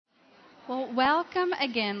Well, welcome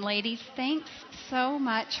again, ladies. Thanks so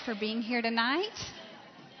much for being here tonight.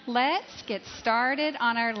 Let's get started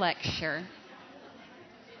on our lecture.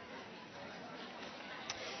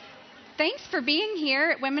 Thanks for being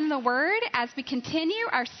here at Women in the Word as we continue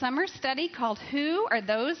our summer study called Who Are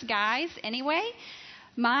Those Guys Anyway?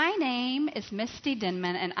 My name is Misty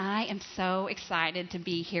Denman, and I am so excited to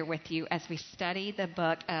be here with you as we study the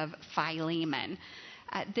book of Philemon.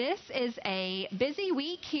 This is a busy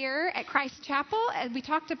week here at Christ Chapel. As we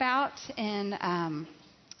talked about in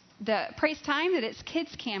the praise time that it's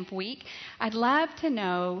Kids Camp Week, I'd love to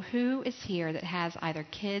know who is here that has either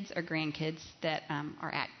kids or grandkids that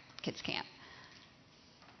are at Kids Camp.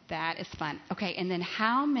 That is fun. Okay, and then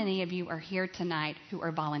how many of you are here tonight who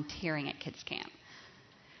are volunteering at Kids Camp?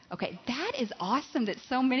 Okay, that is awesome that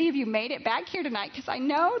so many of you made it back here tonight because I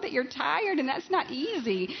know that you're tired and that's not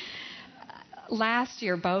easy. Last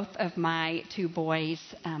year, both of my two boys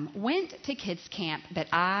went to kids camp, but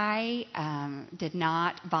I did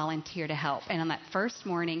not volunteer to help. And on that first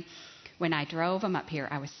morning, when I drove them up here,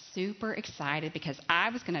 I was super excited because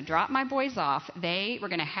I was going to drop my boys off. They were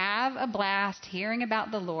going to have a blast hearing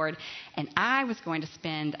about the Lord, and I was going to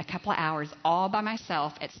spend a couple of hours all by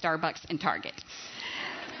myself at Starbucks and Target.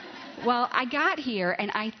 Well, I got here,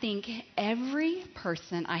 and I think every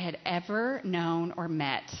person I had ever known or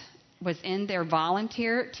met was in their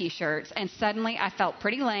volunteer T-shirts, and suddenly I felt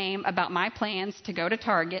pretty lame about my plans to go to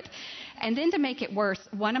Target. And then to make it worse,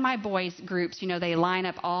 one of my boys' groups, they line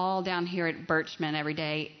up all down here at Birchman every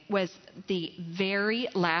day, was the very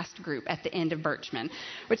last group at the end of Birchman,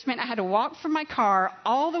 which meant I had to walk from my car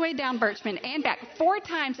all the way down Birchman and back 4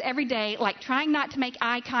 times every day, like trying not to make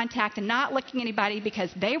eye contact and not looking at anybody because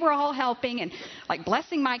they were all helping and like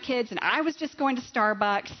blessing my kids, and I was just going to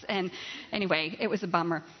Starbucks. And anyway, it was a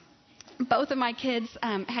bummer. Both of my kids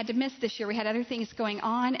had to miss this year. We had other things going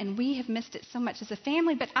on, and we have missed it so much as a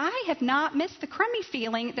family. But I have not missed the crummy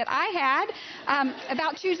feeling that I had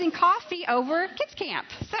about choosing coffee over kids camp.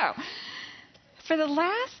 So for the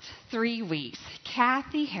last 3 weeks,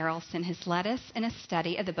 Kathy Harrelson has led us in a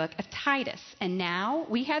study of the book of Titus. And now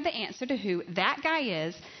we have the answer to who that guy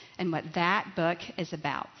is and what that book is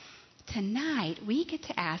about. Tonight, we get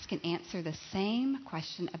to ask and answer the same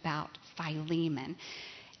question about Philemon.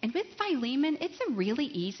 And with Philemon, it's a really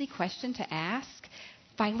easy question to ask.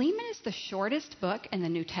 Philemon is the shortest book in the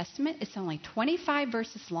New Testament. It's only 25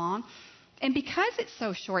 verses long. And because it's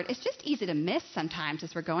so short, it's just easy to miss sometimes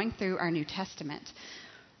as we're going through our New Testament.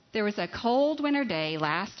 There was a cold winter day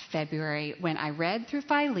last February when I read through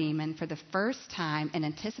Philemon for the first time in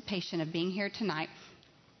anticipation of being here tonight.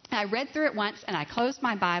 I read through it once, and I closed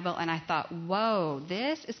my Bible, and I thought, whoa,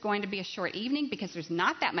 this is going to be a short evening because there's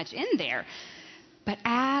not that much in there. But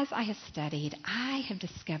as I have studied, I have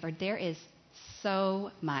discovered there is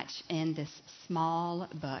so much in this small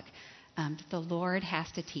book that the Lord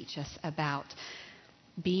has to teach us about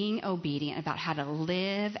being obedient, about how to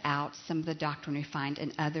live out some of the doctrine we find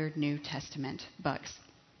in other New Testament books.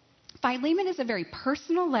 Philemon is a very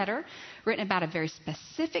personal letter written about a very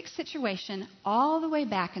specific situation all the way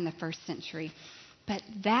back in the first century. But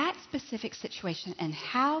that specific situation and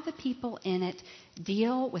how the people in it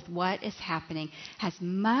deal with what is happening has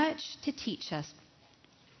much to teach us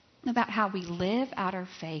about how we live out our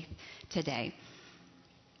faith today.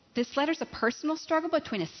 This letter is a personal struggle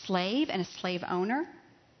between a slave and a slave owner.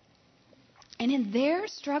 And in their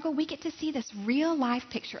struggle, we get to see this real life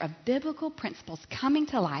picture of biblical principles coming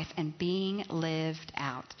to life and being lived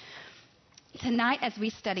out. Tonight, as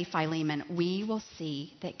we study Philemon, we will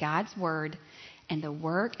see that God's Word and the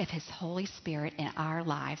work of His Holy Spirit in our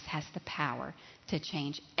lives has the power to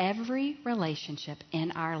change every relationship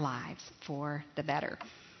in our lives for the better.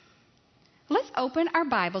 Let's open our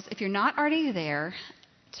Bibles, if you're not already there,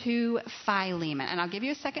 to Philemon. And I'll give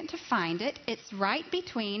you a second to find it. It's right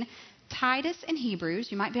between Titus and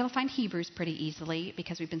Hebrews. You might be able to find Hebrews pretty easily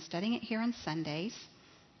because we've been studying it here on Sundays.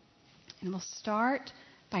 And we'll start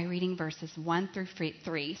by reading verses 1 through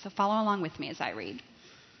 3. So follow along with me as I read.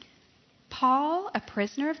 Paul, a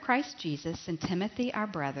prisoner of Christ Jesus, and Timothy, our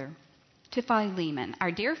brother, to Philemon, our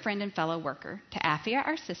dear friend and fellow worker, to Apphia,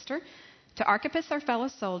 our sister, to Archippus, our fellow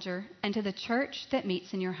soldier, and to the church that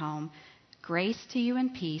meets in your home, grace to you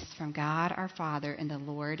and peace from God our Father and the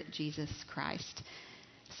Lord Jesus Christ.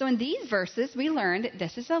 So in these verses, we learned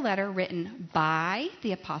this is a letter written by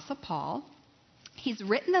the Apostle Paul. He's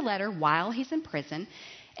written the letter while he's in prison,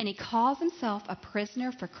 and he calls himself a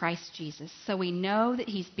prisoner for Christ Jesus. So we know that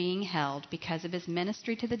he's being held because of his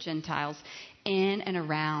ministry to the Gentiles in and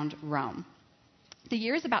around Rome. The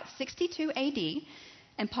year is about 62 AD,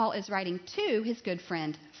 and Paul is writing to his good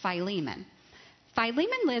friend Philemon.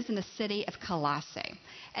 Philemon lives in the city of Colossae,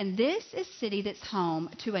 and this is a city that's home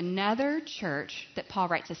to another church that Paul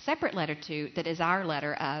writes a separate letter to that is our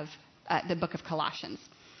letter of the book of Colossians.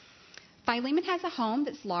 Philemon has a home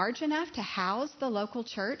that's large enough to house the local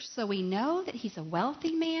church, so we know that he's a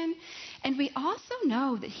wealthy man, and we also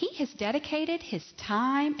know that he has dedicated his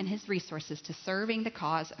time and his resources to serving the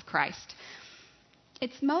cause of Christ.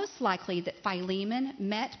 It's most likely that Philemon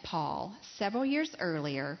met Paul several years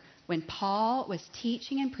earlier when Paul was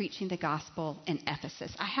teaching and preaching the gospel in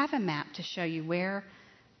Ephesus. I have a map to show you where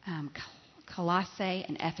Colossae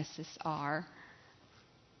and Ephesus are.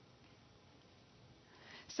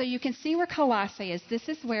 So you can see where Colossae is. This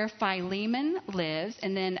is where Philemon lives,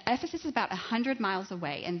 and then Ephesus is about 100 miles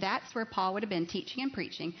away, and that's where Paul would have been teaching and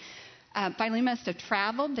preaching. Philemon must have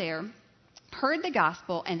traveled there, heard the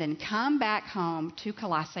gospel, and then come back home to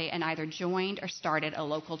Colossae and either joined or started a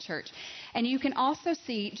local church. And you can also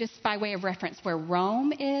see, just by way of reference, where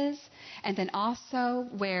Rome is, and then also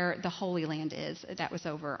where the Holy Land is. That was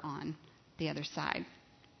over on the other side.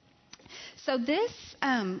 So this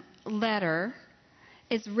letter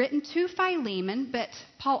is written to Philemon, but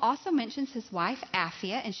Paul also mentions his wife,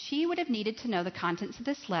 Apphia, and she would have needed to know the contents of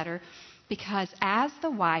this letter because as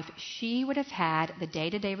the wife, she would have had the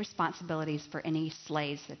day-to-day responsibilities for any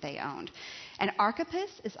slaves that they owned. And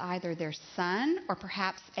Archippus is either their son or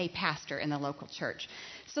perhaps a pastor in the local church.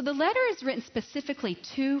 So the letter is written specifically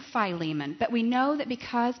to Philemon, but we know that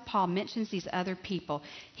because Paul mentions these other people,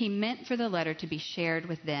 he meant for the letter to be shared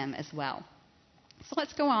with them as well. So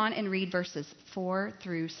let's go on and read verses 4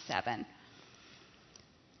 through 7.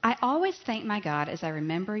 I always thank my God as I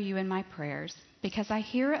remember you in my prayers, because I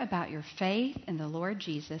hear about your faith in the Lord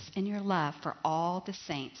Jesus and your love for all the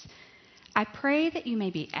saints. I pray that you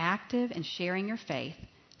may be active in sharing your faith,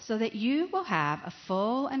 so that you will have a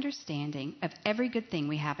full understanding of every good thing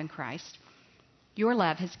we have in Christ. Your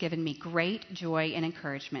love has given me great joy and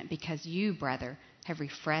encouragement, because you, brother, have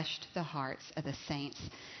refreshed the hearts of the saints.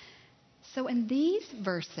 So in these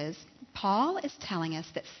verses, Paul is telling us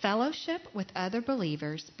that fellowship with other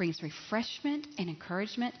believers brings refreshment and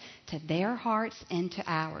encouragement to their hearts and to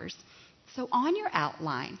ours. So on your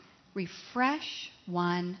outline, refresh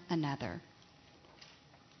one another.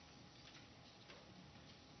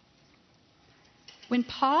 When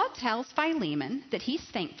Paul tells Philemon that he's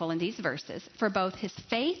thankful in these verses for both his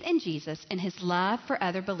faith in Jesus and his love for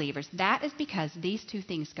other believers, that is because these two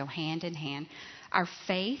things go hand in hand. Our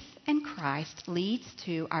faith in Christ leads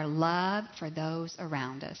to our love for those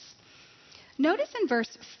around us. Notice in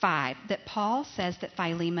verse 5 that Paul says that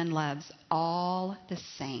Philemon loves all the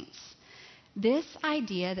saints. This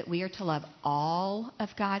idea that we are to love all of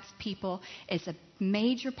God's people is a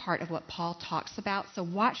major part of what Paul talks about, so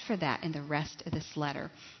watch for that in the rest of this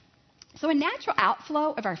letter. So a natural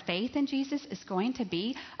outflow of our faith in Jesus is going to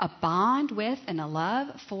be a bond with and a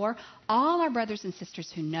love for all our brothers and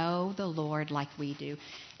sisters who know the Lord like we do.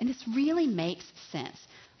 And this really makes sense.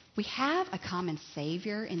 We have a common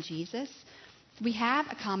Savior in Jesus. We have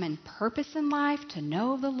a common purpose in life to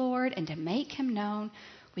know the Lord and to make Him known.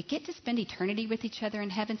 We get to spend eternity with each other in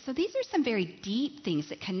heaven. So these are some very deep things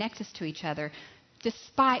that connect us to each other,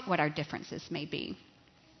 despite what our differences may be.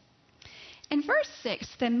 In verse 6,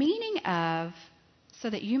 the meaning of so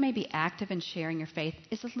that you may be active in sharing your faith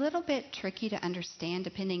is a little bit tricky to understand,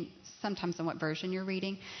 depending sometimes on what version you're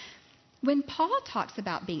reading. When Paul talks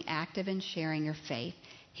about being active in sharing your faith,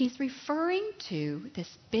 he's referring to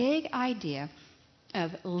this big idea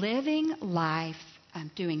of living life,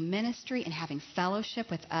 doing ministry, and having fellowship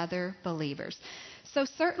with other believers. So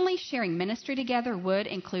certainly sharing ministry together would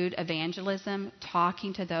include evangelism,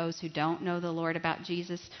 talking to those who don't know the Lord about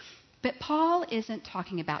Jesus. But Paul isn't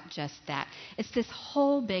talking about just that. It's this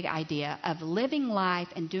whole big idea of living life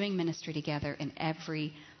and doing ministry together in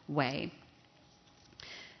every way.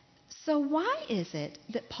 So why is it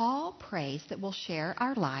that Paul prays that we'll share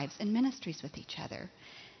our lives and ministries with each other?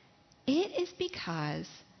 It is because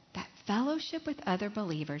that fellowship with other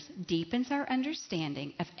believers deepens our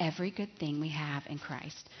understanding of every good thing we have in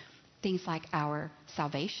Christ. Things like our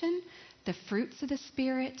salvation, the fruits of the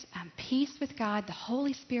Spirit, peace with God, the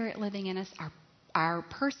Holy Spirit living in us, our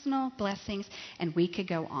personal blessings, and we could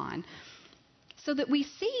go on. So that we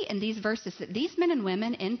see in these verses that these men and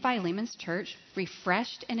women in Philemon's church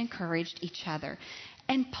refreshed and encouraged each other.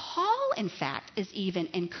 And Paul, in fact, is even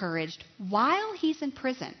encouraged while he's in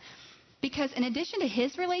prison. Because in addition to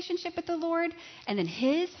his relationship with the Lord and then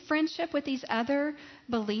his friendship with these other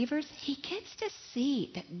believers, he gets to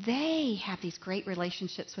see that they have these great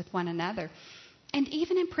relationships with one another. And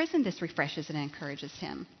even in prison, this refreshes and encourages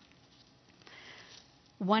him.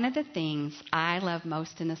 One of the things I love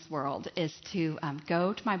most in this world is to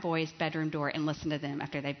go to my boys' bedroom door and listen to them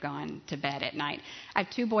after they've gone to bed at night. I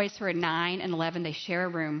have two boys who are 9 and 11. They share a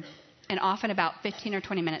room. And often about 15 or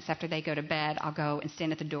 20 minutes after they go to bed, I'll go and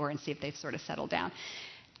stand at the door and see if they've sort of settled down.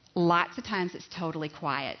 Lots of times it's totally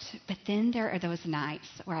quiet. But then there are those nights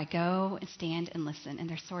where I go and stand and listen, and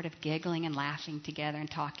they're sort of giggling and laughing together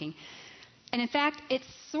and talking. And in fact, it's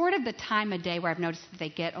sort of the time of day where I've noticed that they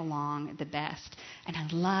get along the best. And I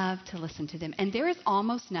love to listen to them. And there is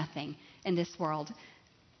almost nothing in this world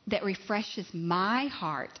that refreshes my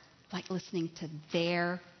heart like listening to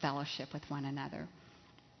their fellowship with one another.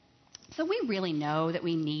 So we really know that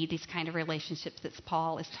we need these kind of relationships that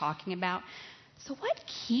Paul is talking about. So what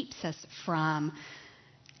keeps us from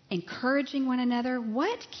encouraging one another?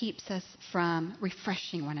 What keeps us from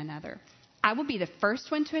refreshing one another? I will be the first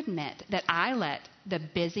one to admit that I let the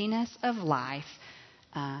busyness of life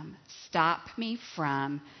stop me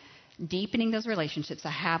from deepening those relationships I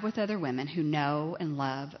have with other women who know and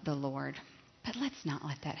love the Lord. But let's not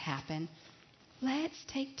let that happen. Let's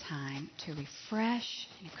take time to refresh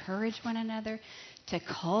and encourage one another, to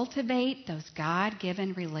cultivate those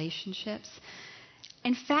God-given relationships.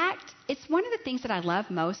 In fact, it's one of the things that I love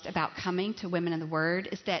most about coming to Women in the Word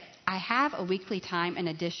is that I have a weekly time in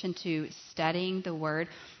addition to studying the Word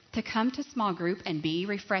to come to small group and be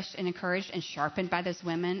refreshed and encouraged and sharpened by those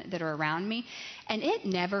women that are around me. And it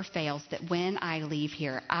never fails that when I leave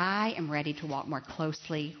here, I am ready to walk more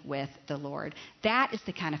closely with the Lord. That is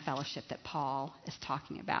the kind of fellowship that Paul is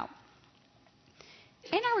talking about.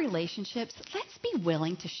 In our relationships, let's be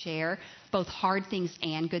willing to share both hard things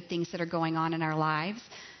and good things that are going on in our lives.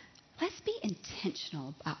 Let's be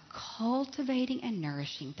intentional about cultivating and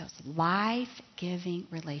nourishing those life-giving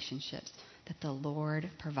relationships that the Lord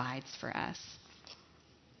provides for us.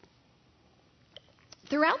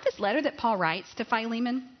 Throughout this letter that Paul writes to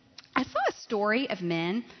Philemon, I saw a story of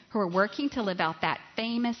men who are working to live out that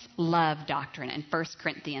famous love doctrine in 1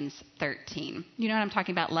 Corinthians 13. You know what I'm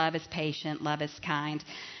talking about? Love is patient, love is kind.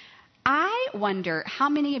 I wonder how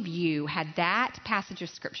many of you had that passage of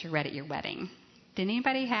Scripture read at your wedding? Did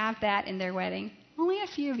anybody have that in their wedding? Only a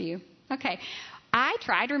few of you. Okay. I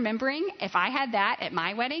tried remembering if I had that at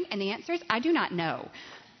my wedding, and the answer is I do not know.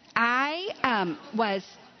 I was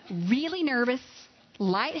really nervous,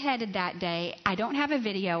 lightheaded that day. I don't have a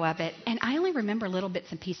video of it, and I only remember little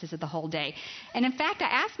bits and pieces of the whole day. And in fact, I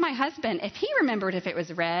asked my husband if he remembered if it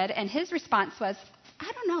was read, and his response was,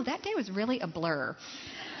 I don't know, that day was really a blur.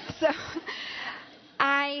 So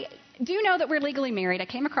I do know that we're legally married. I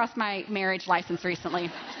came across my marriage license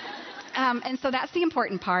recently. And so that's the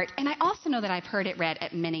important part. And I also know that I've heard it read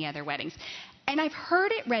at many other weddings. And I've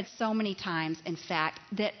heard it read so many times, in fact,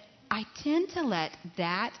 that I tend to let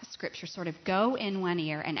that Scripture sort of go in one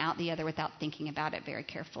ear and out the other without thinking about it very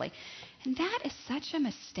carefully. And that is such a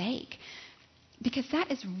mistake because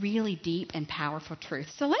that is really deep and powerful truth.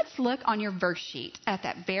 So let's look on your verse sheet at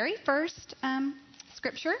that very first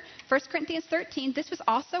Scripture, 1 Corinthians 13. This was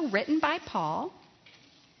also written by Paul.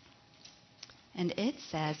 And it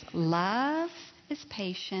says, love is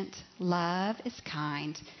patient, love is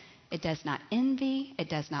kind. It does not envy, it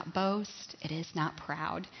does not boast, it is not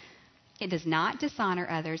proud. It does not dishonor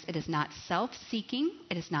others, it is not self-seeking,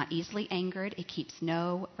 it is not easily angered, it keeps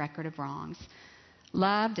no record of wrongs.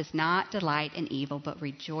 Love does not delight in evil, but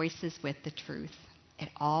rejoices with the truth. It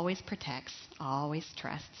always protects, always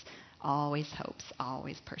trusts, always hopes,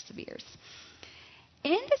 always perseveres.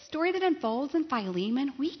 In the story that unfolds in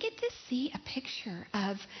Philemon, we get to see a picture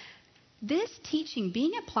of this teaching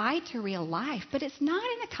being applied to real life, but it's not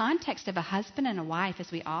in the context of a husband and a wife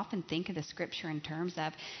as we often think of the Scripture in terms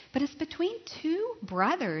of, but it's between two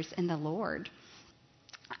brothers in the Lord.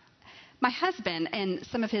 My husband and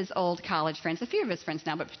some of his old college friends, a few of his friends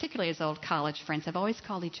now, but particularly his old college friends, have always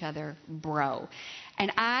called each other bro.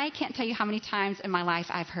 And I can't tell you how many times in my life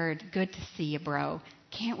I've heard, good to see you, bro.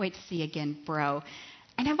 Can't wait to see you again, bro.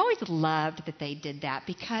 And I've always loved that they did that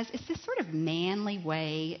because it's this sort of manly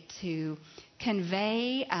way to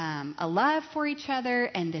convey a love for each other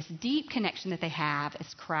and this deep connection that they have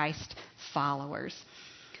as Christ followers.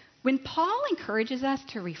 When Paul encourages us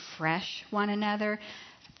to refresh one another,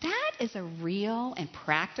 that is a real and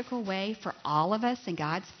practical way for all of us in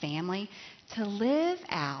God's family to live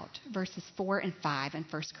out verses 4 and 5 in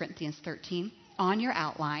 1 Corinthians 13 on your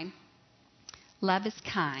outline. Love is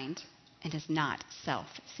kind and is not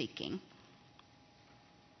self-seeking.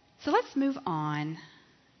 So let's move on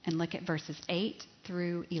and look at verses 8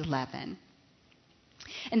 through 11.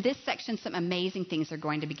 In this section, some amazing things are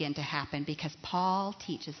going to begin to happen because Paul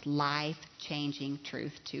teaches life-changing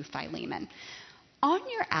truth to Philemon. On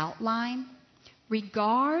your outline,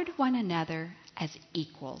 Regard one another as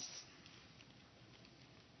equals.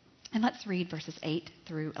 And let's read verses 8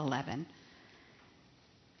 through 11.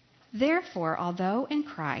 Therefore, although in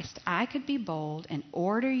Christ I could be bold and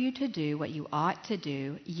order you to do what you ought to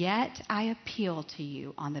do, yet I appeal to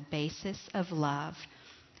you on the basis of love.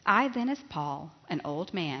 I then, as Paul, an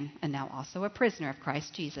old man, and now also a prisoner of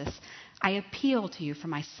Christ Jesus, I appeal to you for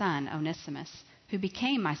my son, Onesimus, who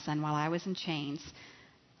became my son while I was in chains.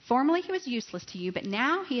 Formerly he was useless to you, but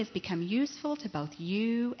now he has become useful to both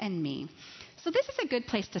you and me. So this is a good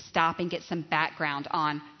place to stop and get some background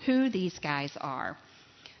on who these guys are.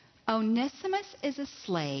 Onesimus is a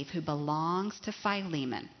slave who belongs to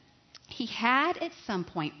Philemon. He had at some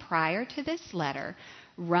point prior to this letter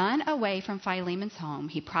run away from Philemon's home.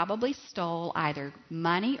 He probably stole either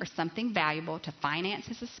money or something valuable to finance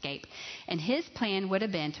his escape. And his plan would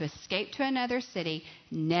have been to escape to another city,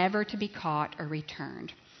 never to be caught or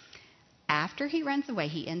returned. After he runs away,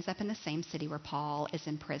 he ends up in the same city where Paul is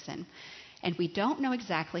in prison. And we don't know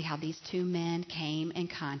exactly how these two men came in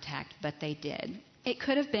contact, but they did. It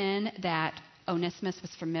could have been that Onesimus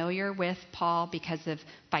was familiar with Paul because of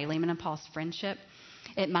Philemon and Paul's friendship.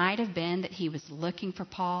 It might have been that he was looking for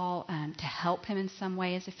Paul to help him in some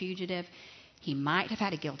way as a fugitive. He might have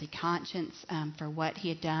had a guilty conscience for what he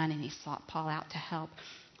had done, and he sought Paul out to help.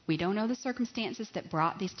 We don't know the circumstances that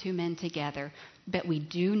brought these two men together, but we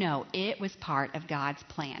do know it was part of God's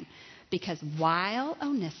plan. Because while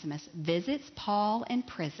Onesimus visits Paul in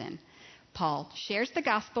prison, Paul shares the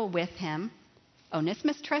gospel with him.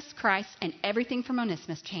 Onesimus trusts Christ, and everything from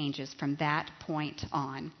Onesimus changes from that point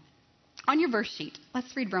on. On your verse sheet,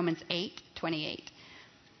 let's read Romans 8:28.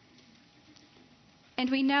 And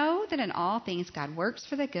we know that in all things God works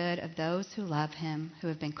for the good of those who love him, who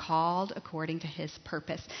have been called according to his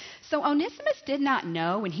purpose. So Onesimus did not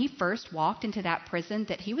know when he first walked into that prison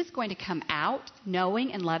that he was going to come out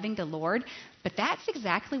knowing and loving the Lord. But that's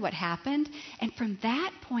exactly what happened. And from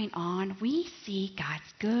that point on, we see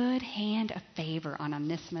God's good hand of favor on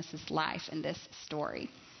Onesimus' life in this story.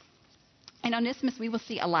 In Onesimus, we will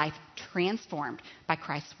see a life transformed by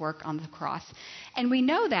Christ's work on the cross. And we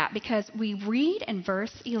know that because we read in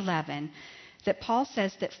verse 11 that Paul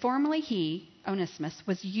says that formerly he, Onesimus,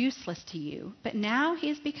 was useless to you, but now he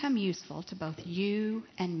has become useful to both you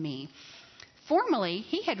and me. Formerly,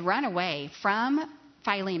 he had run away from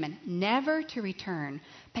Philemon, never to return.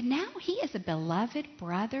 But now he is a beloved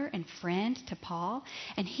brother and friend to Paul,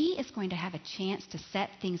 and he is going to have a chance to set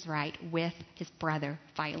things right with his brother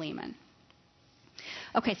Philemon.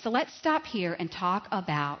 Okay, so let's stop here and talk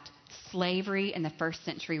about slavery in the first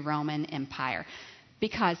century Roman Empire,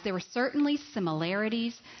 because there were certainly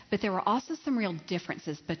similarities, but there were also some real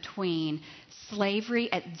differences between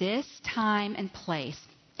slavery at this time and place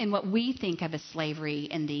and what we think of as slavery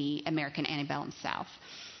in the American antebellum South.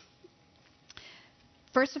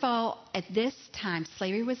 First of all, at this time,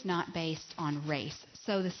 slavery was not based on race.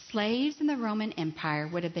 So the slaves in the Roman Empire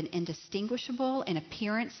would have been indistinguishable in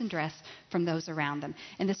appearance and dress from those around them.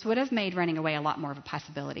 And this would have made running away a lot more of a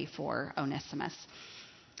possibility for Onesimus.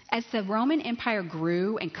 As the Roman Empire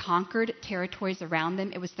grew and conquered territories around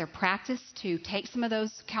them, it was their practice to take some of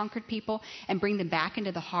those conquered people and bring them back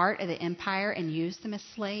into the heart of the empire and use them as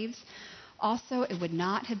slaves. Also, it would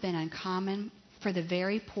not have been uncommon for the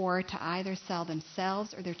very poor to either sell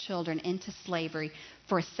themselves or their children into slavery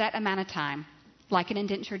for a set amount of time, like an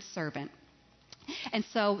indentured servant. And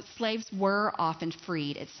so slaves were often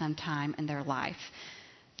freed at some time in their life.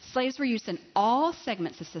 Slaves were used in all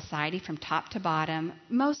segments of society from top to bottom,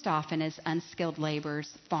 most often as unskilled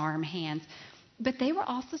laborers, farm hands. But they were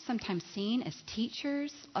also sometimes seen as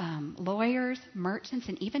teachers, lawyers, merchants,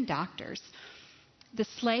 and even doctors. The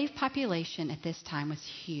slave population at this time was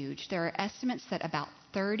huge. There are estimates that about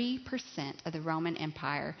 30% of the Roman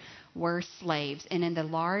Empire were slaves, and in the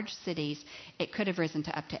large cities, it could have risen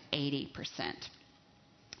to up to 80%.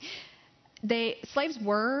 Slaves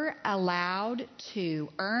were allowed to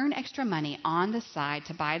earn extra money on the side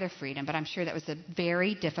to buy their freedom, but I'm sure that was a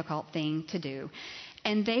very difficult thing to do.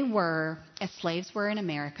 And they were, as slaves were in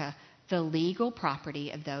America, the legal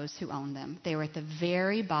property of those who owned them. They were at the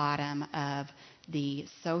very bottom of the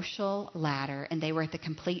social ladder, and they were at the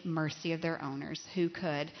complete mercy of their owners, who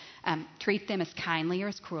could treat them as kindly or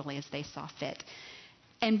as cruelly as they saw fit.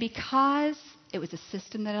 And because it was a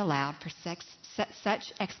system that allowed for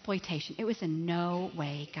such exploitation, it was in no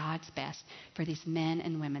way God's best for these men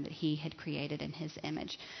and women that he had created in his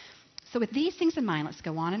image. So with these things in mind, let's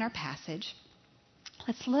go on in our passage.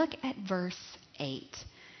 Let's look at verse 8.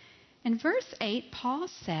 In verse 8, Paul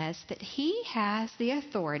says that he has the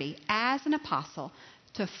authority as an apostle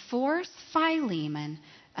to force Philemon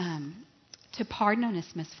to pardon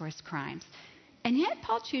Onesimus for his crimes. And yet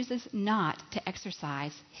Paul chooses not to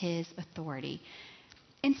exercise his authority.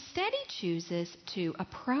 Instead, he chooses to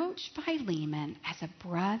approach Philemon as a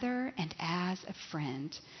brother and as a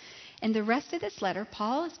friend. In the rest of this letter,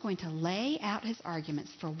 Paul is going to lay out his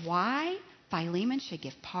arguments for why Philemon should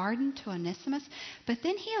give pardon to Onesimus, but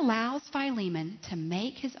then he allows Philemon to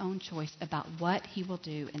make his own choice about what he will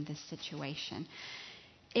do in this situation.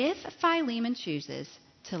 If Philemon chooses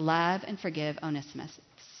to love and forgive Onesimus,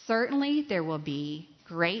 certainly there will be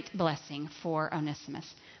great blessing for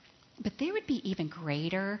Onesimus, but there would be even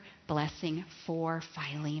greater blessing for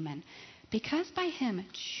Philemon, because by him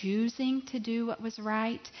choosing to do what was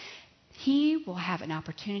right, he will have an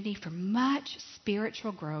opportunity for much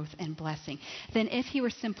spiritual growth and blessing than if he were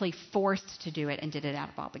simply forced to do it and did it out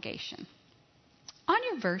of obligation. On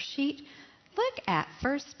your verse sheet, look at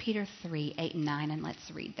 1 Peter 3, 8 and 9, and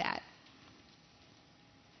let's read that.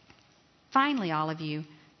 Finally, all of you,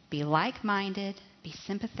 be like-minded, be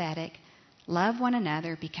sympathetic, love one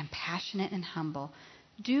another, be compassionate and humble.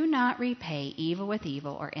 Do not repay evil with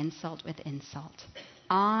evil or insult with insult.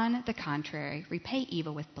 On the contrary, repay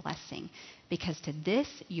evil with blessing, because to this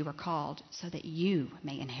you were called, so that you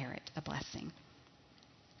may inherit a blessing.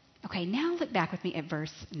 Okay, now look back with me at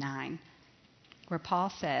verse 9, where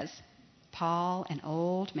Paul says, Paul, an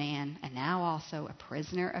old man, and now also a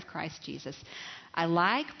prisoner of Christ Jesus. I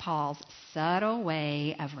like Paul's subtle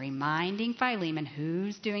way of reminding Philemon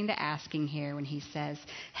who's doing the asking here when he says,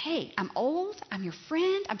 hey, I'm old, I'm your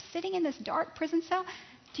friend, I'm sitting in this dark prison cell.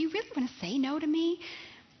 Do you really want to say no to me?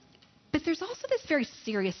 But there's also this very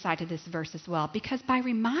serious side to this verse as well, because by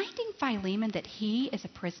reminding Philemon that he is a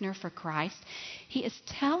prisoner for Christ, he is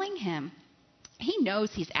telling him, he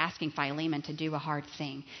knows he's asking Philemon to do a hard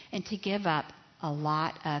thing and to give up a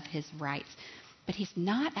lot of his rights. But he's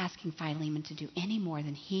not asking Philemon to do any more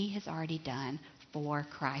than he has already done for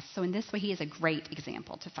Christ. So in this way, he is a great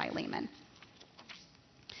example to Philemon.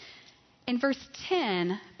 In verse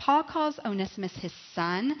 10, Paul calls Onesimus his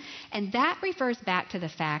son, and that refers back to the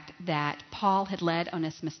fact that Paul had led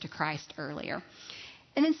Onesimus to Christ earlier.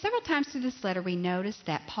 And then several times through this letter, we notice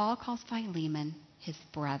that Paul calls Philemon his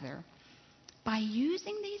brother. By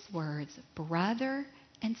using these words, brother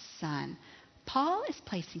and son, Paul is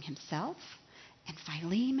placing himself and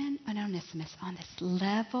Philemon and Onesimus on this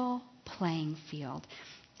level playing field.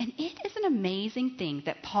 And it is an amazing thing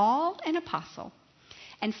that Paul, an apostle,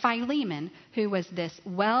 and Philemon, who was this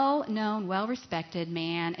well-known, well-respected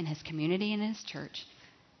man in his community and in his church,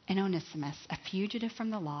 and Onesimus, a fugitive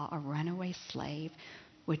from the law, a runaway slave,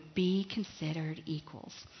 would be considered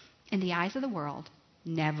equals. In the eyes of the world,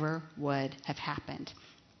 never would have happened.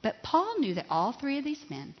 But Paul knew that all three of these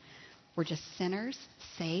men were just sinners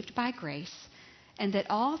saved by grace, and that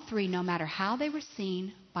all three, no matter how they were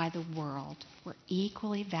seen by the world, were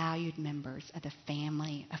equally valued members of the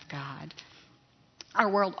family of God. Our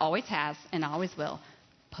world always has and always will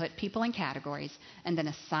put people in categories and then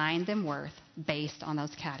assign them worth based on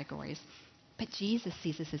those categories. But Jesus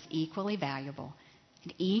sees us as equally valuable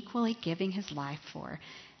and equally giving his life for.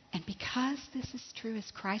 And because this is true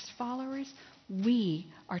as Christ followers, we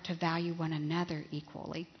are to value one another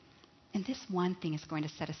equally. And this one thing is going to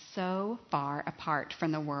set us so far apart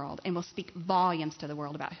from the world and will speak volumes to the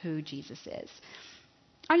world about who Jesus is.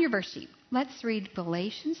 On your verse sheet, let's read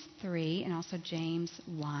Galatians 3 and also James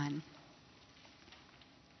 1.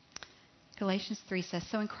 Galatians 3 says,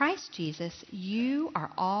 so in Christ Jesus, you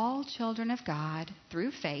are all children of God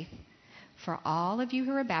through faith. For all of you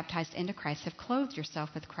who are baptized into Christ have clothed yourself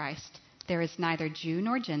with Christ. There is neither Jew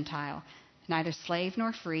nor Gentile, neither slave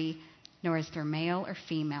nor free, nor is there male or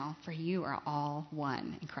female, for you are all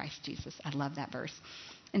one in Christ Jesus. I love that verse.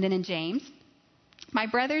 And then in James, my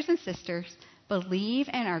brothers and sisters, believers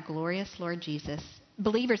in our glorious Lord Jesus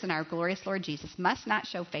must not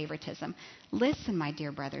show favoritism. Listen, my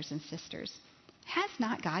dear brothers and sisters. Has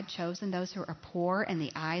not God chosen those who are poor in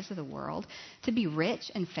the eyes of the world to be rich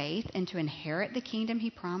in faith and to inherit the kingdom he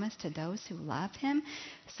promised to those who love him?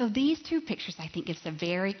 So these two pictures, I think, gives a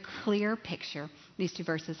very clear picture, these two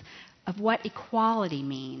verses, of what equality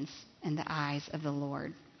means in the eyes of the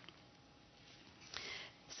Lord.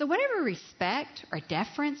 So whatever respect or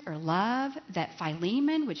deference or love that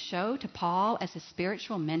Philemon would show to Paul as a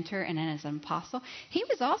spiritual mentor and as an apostle, he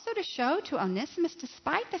was also to show to Onesimus,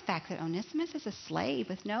 despite the fact that Onesimus is a slave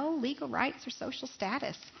with no legal rights or social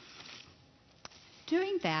status.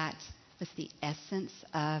 Doing that was the essence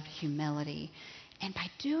of humility. And by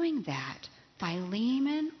doing that,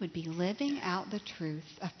 Philemon would be living out the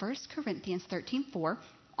truth of 1 Corinthians 13:4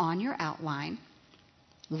 on your outline.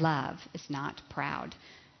 Love is not proud.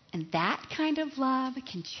 And that kind of love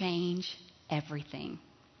can change everything.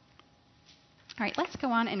 All right, let's go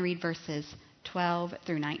on and read verses 12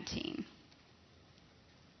 through 19.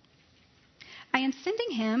 I am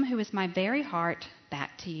sending him who is my very heart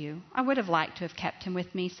back to you. I would have liked to have kept him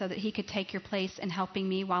with me so that he could take your place in helping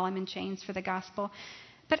me while I'm in chains for the gospel.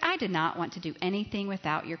 But I did not want to do anything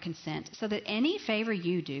without your consent, so that any favor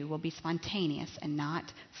you do will be spontaneous and not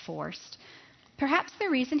forced. Perhaps the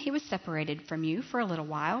reason he was separated from you for a little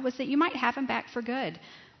while was that you might have him back for good,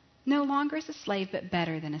 no longer as a slave, but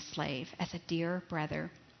better than a slave, as a dear brother.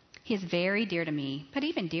 He is very dear to me, but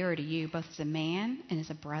even dearer to you, both as a man and as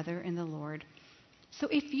a brother in the Lord. So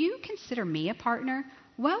if you consider me a partner,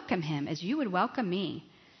 welcome him as you would welcome me.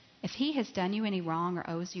 If he has done you any wrong or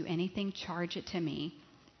owes you anything, charge it to me.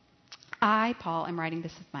 I, Paul, am writing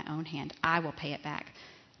this with my own hand. I will pay it back,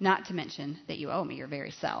 not to mention that you owe me your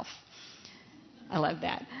very self. I love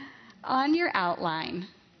that. On your outline,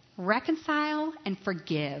 reconcile and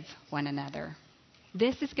forgive one another.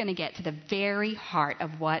 This is going to get to the very heart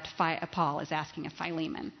of what Paul is asking of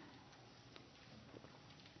Philemon.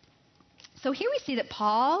 So here we see that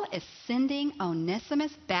Paul is sending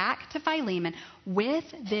Onesimus back to Philemon with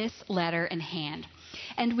this letter in hand.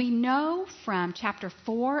 And we know from chapter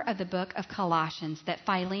 4 of the book of Colossians that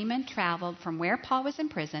Philemon traveled from where Paul was in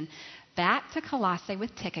prison back to Colossae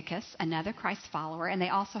with Tychicus, another Christ follower, and they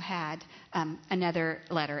also had another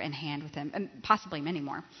letter in hand with him, and possibly many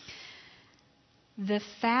more. The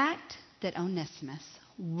fact that Onesimus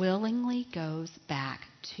willingly goes back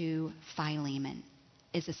to Philemon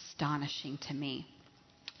is astonishing to me.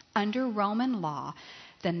 Under Roman law,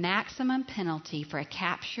 the maximum penalty for a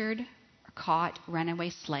captured or caught runaway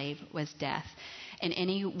slave was death in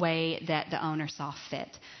any way that the owner saw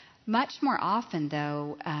fit. Much more often,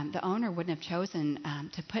 though, the owner wouldn't have chosen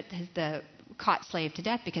to put the caught slave to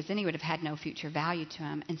death because then he would have had no future value to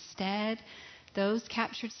him. Instead, those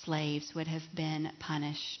captured slaves would have been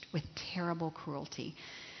punished with terrible cruelty.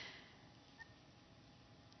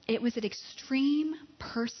 It was at extreme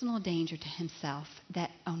personal danger to himself that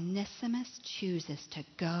Onesimus chooses to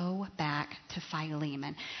go back to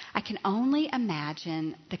Philemon. I can only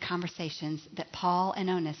imagine the conversations that Paul and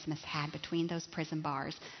Onesimus had between those prison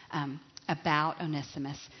bars about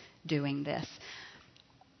Onesimus doing this.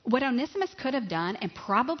 What Onesimus could have done, and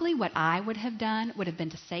probably what I would have done, would have been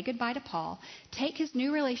to say goodbye to Paul, take his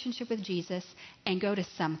new relationship with Jesus, and go to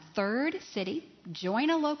some third city, join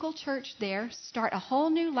a local church there, start a whole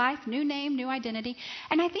new life, new name, new identity.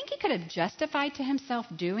 And I think he could have justified to himself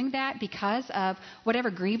doing that because of whatever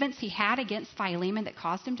grievance he had against Philemon that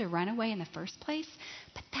caused him to run away in the first place.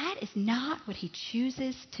 But that is not what he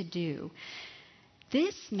chooses to do.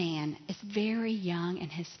 This man is very young in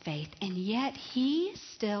his faith, and yet he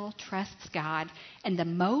still trusts God in the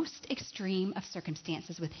most extreme of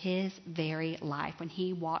circumstances with his very life when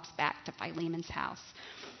he walks back to Philemon's house.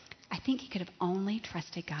 I think he could have only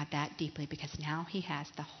trusted God that deeply because now he has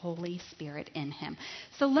the Holy Spirit in him.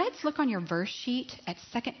 So let's look on your verse sheet at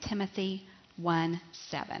 2 Timothy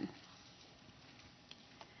 1:7.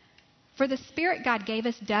 For the Spirit God gave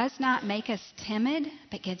us does not make us timid,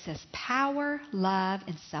 but gives us power, love,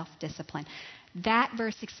 and self-discipline. That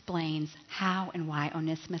verse explains how and why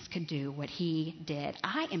Onesimus could do what he did.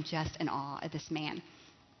 I am just in awe of this man.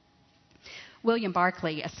 William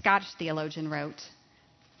Barclay, a Scottish theologian, wrote,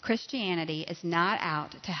 Christianity is not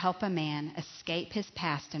out to help a man escape his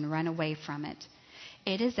past and run away from it.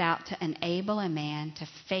 It is out to enable a man to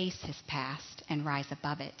face his past and rise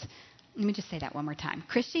above it. Let me just say that one more time.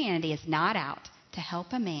 Christianity is not out to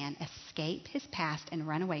help a man escape his past and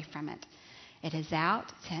run away from it. It is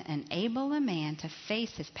out to enable a man to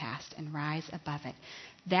face his past and rise above it.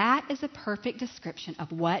 That is a perfect description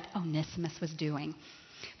of what Onesimus was doing.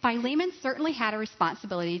 Philemon certainly had a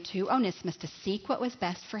responsibility to Onesimus to seek what was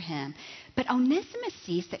best for him, but Onesimus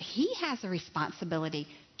sees that he has a responsibility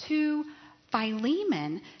to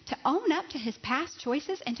Philemon to own up to his past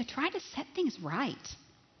choices and to try to set things right.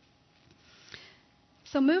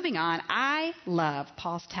 So moving on, I love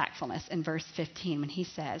Paul's tactfulness in verse 15 when he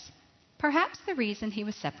says, perhaps the reason he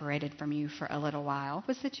was separated from you for a little while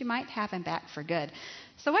was that you might have him back for good.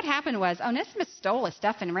 So what happened was Onesimus stole his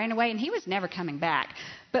stuff and ran away, and he was never coming back.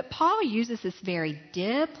 But Paul uses this very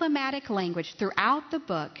diplomatic language throughout the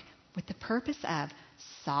book with the purpose of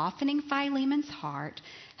softening Philemon's heart,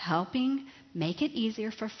 helping make it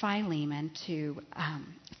easier for Philemon to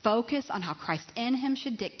focus on how Christ in him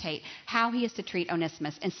should dictate how he is to treat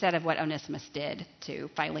Onesimus instead of what Onesimus did to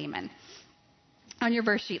Philemon. On your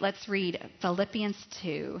verse sheet, let's read Philippians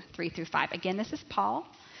 2:3-5. Again, this is Paul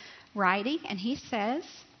writing, and he says,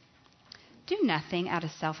 do nothing out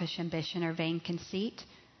of selfish ambition or vain conceit.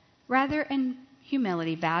 Rather, in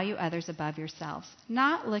humility, value others above yourselves,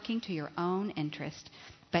 not looking to your own interest,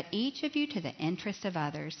 but each of you to the interest of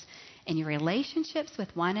others. In your relationships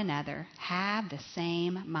with one another, have the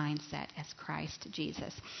same mindset as Christ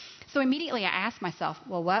Jesus. So immediately I asked myself,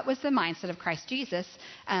 well, what was the mindset of Christ Jesus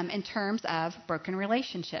in terms of broken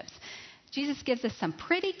relationships? Jesus gives us some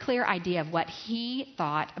pretty clear idea of what he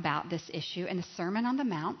thought about this issue in the Sermon on the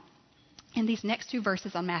Mount. In these next two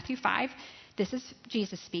verses on Matthew 5, this is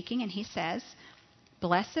Jesus speaking, and he says,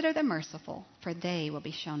 "Blessed are the merciful, for they will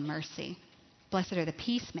be shown mercy. Blessed are the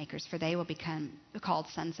peacemakers, for they will become called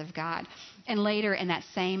sons of God." And later in that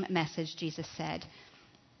same message, Jesus said,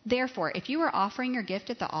 "Therefore, if you are offering your gift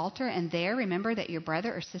at the altar and there remember that your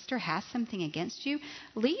brother or sister has something against you,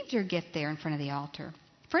 leave your gift there in front of the altar.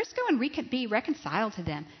 First go and be reconciled to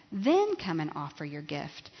them, then come and offer your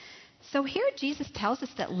gift." So here Jesus tells us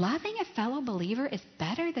that loving a fellow believer is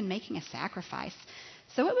better than making a sacrifice.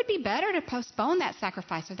 So it would be better to postpone that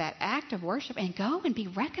sacrifice or that act of worship and go and be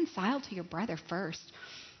reconciled to your brother first.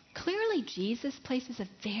 Clearly, Jesus places a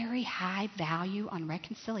very high value on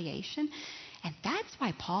reconciliation, and that's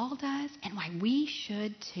why Paul does and why we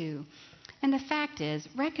should too. And the fact is,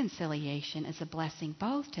 reconciliation is a blessing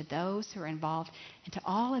both to those who are involved and to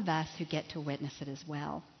all of us who get to witness it as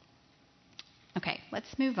well. Okay,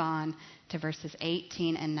 let's move on to verses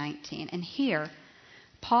 18 and 19. And here,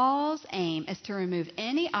 Paul's aim is to remove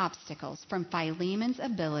any obstacles from Philemon's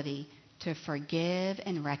ability to forgive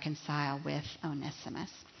and reconcile with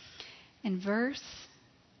Onesimus. In verse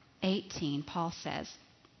 18, Paul says,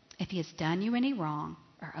 "If he has done you any wrong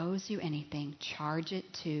or owes you anything, charge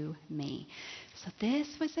it to me." So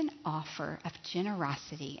this was an offer of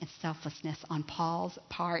generosity and selflessness on Paul's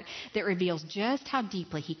part that reveals just how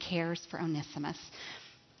deeply he cares for Onesimus.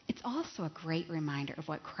 It's also a great reminder of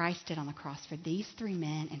what Christ did on the cross for these three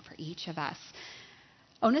men and for each of us.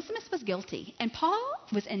 Onesimus was guilty, and Paul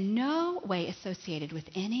was in no way associated with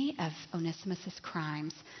any of Onesimus'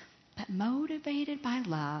 crimes. But motivated by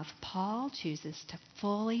love, Paul chooses to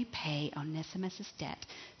fully pay Onesimus' debt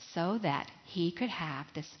so that he could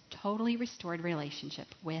have this totally restored relationship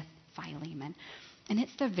with Philemon. And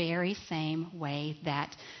it's the very same way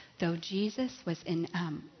that though Jesus was in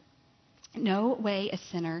no way a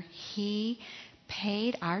sinner, he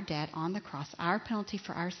paid our debt on the cross, our penalty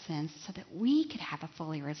for our sins, so that we could have a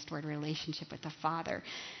fully restored relationship with the Father.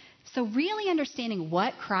 So really understanding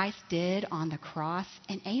what Christ did on the cross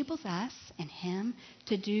enables us and him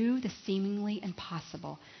to do the seemingly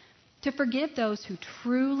impossible, to forgive those who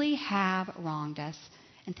truly have wronged us,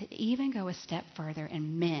 and to even go a step further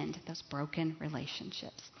and mend those broken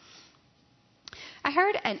relationships. I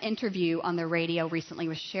heard an interview on the radio recently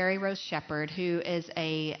with Sherry Rose Shepherd, who is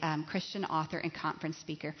a Christian author and conference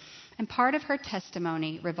speaker. And part of her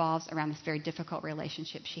testimony revolves around this very difficult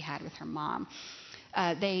relationship she had with her mom.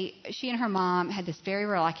 She and her mom had this very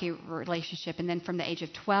rocky relationship, and then from the age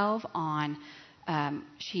of 12 on,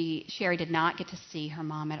 Sherry did not get to see her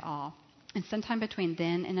mom at all. And sometime between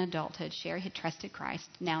then and adulthood, Sherry had trusted Christ,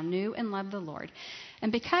 now knew and loved the Lord, and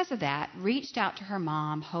because of that, reached out to her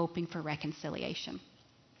mom hoping for reconciliation.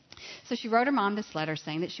 So she wrote her mom this letter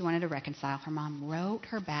saying that she wanted to reconcile. Her mom wrote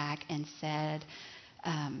her back and said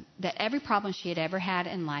that every problem she had ever had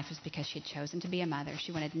in life was because she had chosen to be a mother.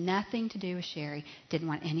 She wanted nothing to do with Sherry, didn't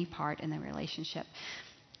want any part in the relationship.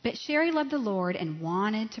 But Sherry loved the Lord and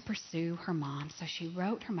wanted to pursue her mom, so she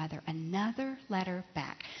wrote her mother another letter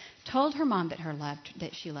back, told her mom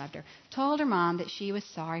that she loved her, told her mom that she was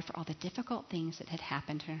sorry for all the difficult things that had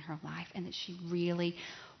happened in her life and that she really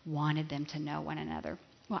wanted them to know one another.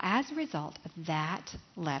 Well, as a result of that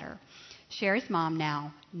letter, Sherry's mom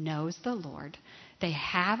now knows the Lord. They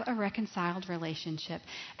have a reconciled relationship,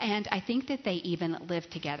 and I think that they even live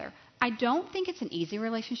together. I don't think it's an easy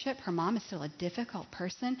relationship. Her mom is still a difficult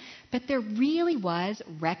person, but there really was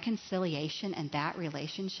reconciliation in that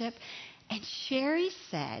relationship. And Sherry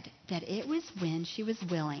said that it was when she was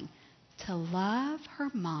willing to love her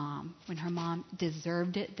mom, when her mom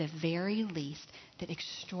deserved it the very least, that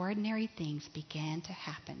extraordinary things began to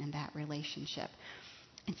happen in that relationship.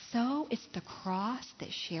 And so it's the cross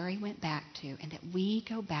that Sherry went back to and that we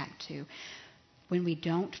go back to when we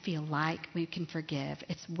don't feel like we can forgive.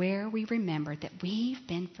 It's where we remember that we've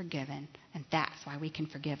been forgiven, and that's why we can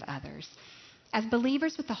forgive others. As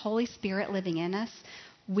believers with the Holy Spirit living in us,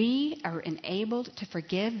 we are enabled to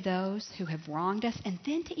forgive those who have wronged us and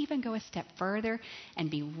then to even go a step further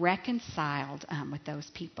and be reconciled with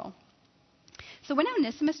those people. So when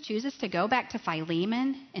Onesimus chooses to go back to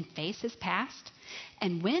Philemon and face his past,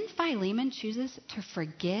 and when Philemon chooses to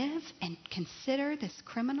forgive and consider this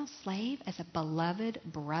criminal slave as a beloved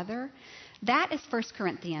brother, that is 1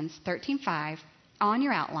 Corinthians 13:5 on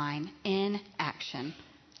your outline, in action,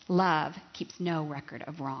 love keeps no record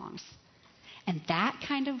of wrongs. And that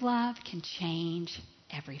kind of love can change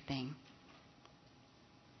everything.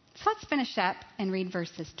 So let's finish up and read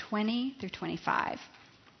verses 20 through 25.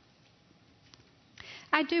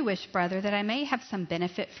 I do wish, brother, that I may have some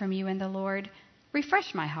benefit from you in the Lord.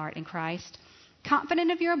 Refresh my heart in Christ.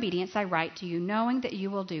 Confident of your obedience, I write to you, knowing that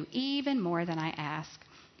you will do even more than I ask.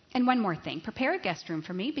 And one more thing, prepare a guest room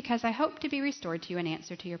for me, because I hope to be restored to you in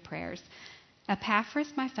answer to your prayers.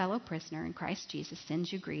 Epaphras, my fellow prisoner in Christ Jesus,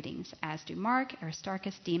 sends you greetings, as do Mark,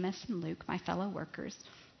 Aristarchus, Demas, and Luke, my fellow workers.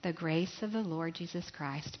 The grace of the Lord Jesus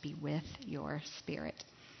Christ be with your spirit.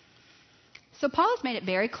 So Paul has made it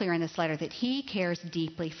very clear in this letter that he cares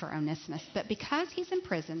deeply for Onesimus, but because he's in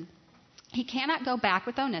prison, he cannot go back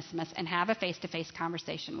with Onesimus and have a face-to-face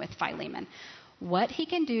conversation with Philemon. What he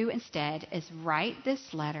can do instead is write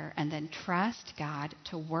this letter and then trust God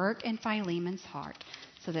to work in Philemon's heart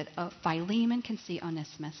so that Philemon can see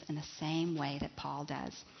Onesimus in the same way that Paul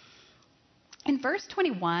does. In verse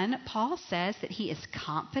 21, Paul says that he is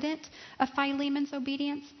confident of Philemon's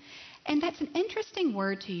obedience. And that's an interesting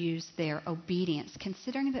word to use there, obedience,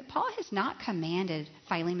 considering that Paul has not commanded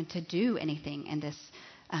Philemon to do anything in this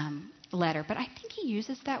letter. But I think he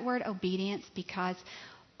uses that word obedience because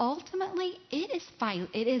ultimately, it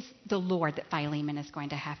is the Lord that Philemon is going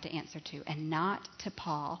to have to answer to, and not to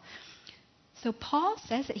Paul. So Paul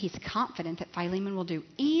says that he's confident that Philemon will do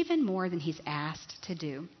even more than he's asked to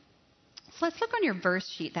do. So let's look on your verse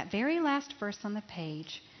sheet, that very last verse on the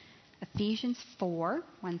page, Ephesians 4,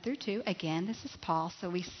 1 through 2. Again, this is Paul, so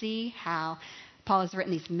we see how Paul has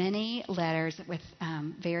written these many letters with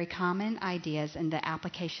very common ideas and the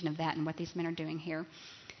application of that and what these men are doing here.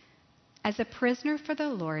 As a prisoner for the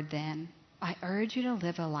Lord, then, I urge you to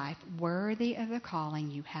live a life worthy of the calling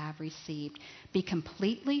you have received. Be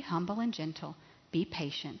completely humble and gentle. Be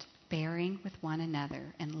patient, bearing with one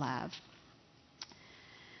another in love.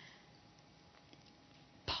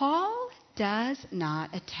 Paul does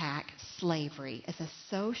not attack slavery as a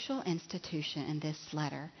social institution in this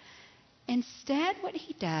letter. Instead, what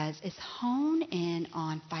he does is hone in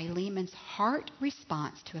on Philemon's heart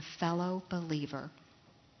response to a fellow believer.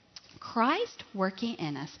 Christ working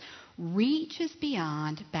in us reaches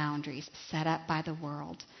beyond boundaries set up by the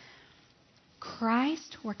world.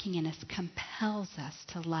 Christ working in us compels us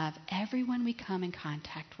to love everyone we come in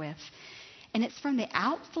contact with. And it's from the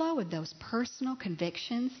outflow of those personal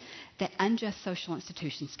convictions that unjust social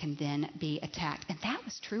institutions can then be attacked. And that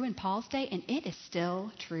was true in Paul's day, and it is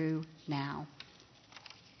still true now.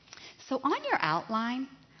 So on your outline,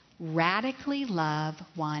 radically love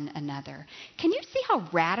one another. Can you see how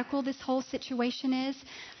radical this whole situation is?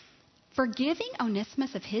 Forgiving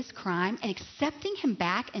Onesimus of his crime and accepting him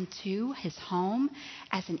back into his home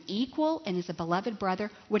as an equal and as a beloved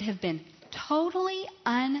brother would have been totally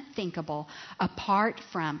unthinkable apart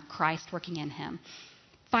from Christ working in him.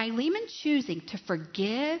 Philemon choosing to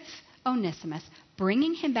forgive Onesimus,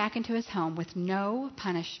 bringing him back into his home with no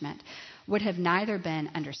punishment, would have neither been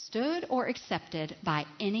understood or accepted by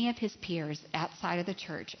any of his peers outside of the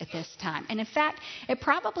church at this time. And in fact, it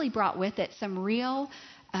probably brought with it some real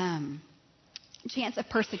chance of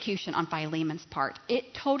persecution on Philemon's part.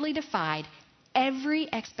 It totally defied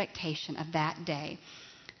every expectation of that day.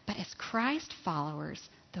 But as Christ followers,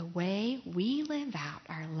 the way we live out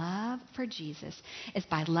our love for Jesus is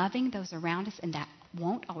by loving those around us, and that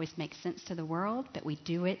won't always make sense to the world, but we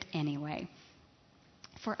do it anyway.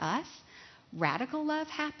 For us, radical love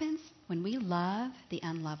happens when we love the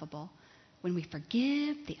unlovable, when we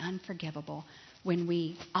forgive the unforgivable, when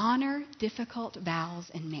we honor difficult vows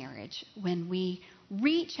in marriage, when we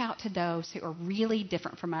reach out to those who are really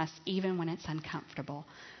different from us, even when it's uncomfortable,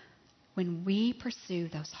 when we pursue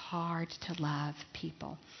those hard-to-love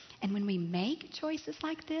people. And when we make choices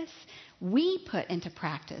like this, we put into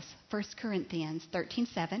practice 1 Corinthians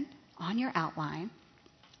 13:7 on your outline.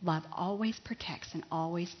 Love always protects and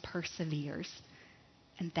always perseveres.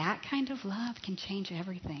 And that kind of love can change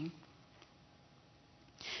everything.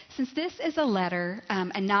 Since this is a letter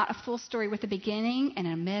and not a full story with a beginning and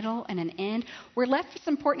a middle and an end, we're left with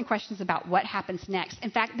some important questions about what happens next.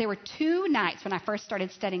 In fact, there were 2 nights when I first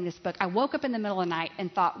started studying this book. I woke up in the middle of the night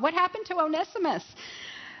and thought, what happened to Onesimus?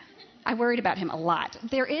 I worried about him a lot.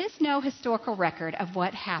 There is no historical record of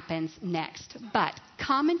what happens next, but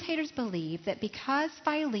commentators believe that because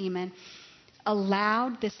Philemon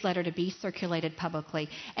allowed this letter to be circulated publicly,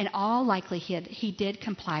 in all likelihood, he did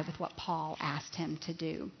comply with what Paul asked him to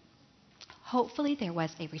do. Hopefully there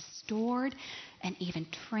was a restored and even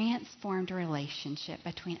transformed relationship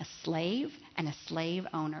between a slave and a slave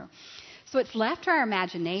owner. So it's left to our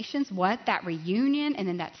imaginations what that reunion and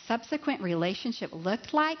then that subsequent relationship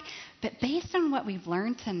looked like. But based on what we've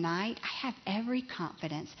learned tonight, I have every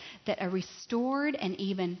confidence that a restored and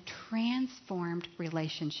even transformed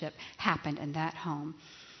relationship happened in that home.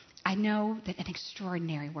 I know that an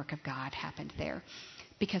extraordinary work of God happened there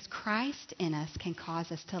because Christ in us can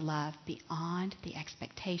cause us to love beyond the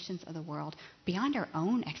expectations of the world, beyond our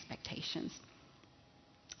own expectations.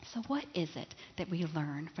 So what is it that we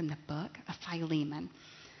learn from the book of Philemon?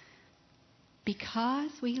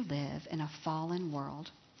 Because we live in a fallen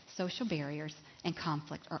world, social barriers and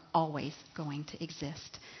conflict are always going to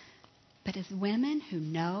exist. But as women who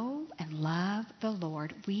know and love the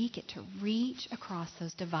Lord, we get to reach across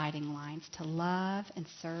those dividing lines to love and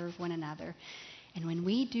serve one another. And when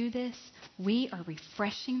we do this, we are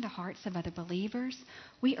refreshing the hearts of other believers,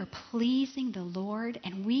 we are pleasing the Lord,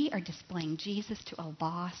 and we are displaying Jesus to a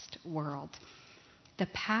lost world. The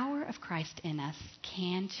power of Christ in us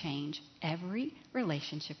can change every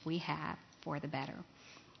relationship we have for the better.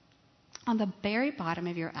 On the very bottom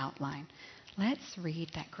of your outline, let's read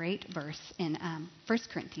that great verse in 1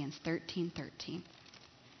 Corinthians 13:13.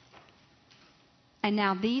 And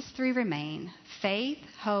now these three remain, faith,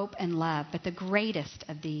 hope, and love, but the greatest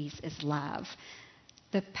of these is love.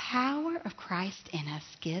 The power of Christ in us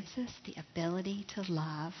gives us the ability to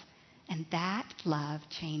love, and that love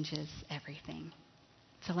changes everything.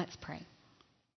 So let's pray.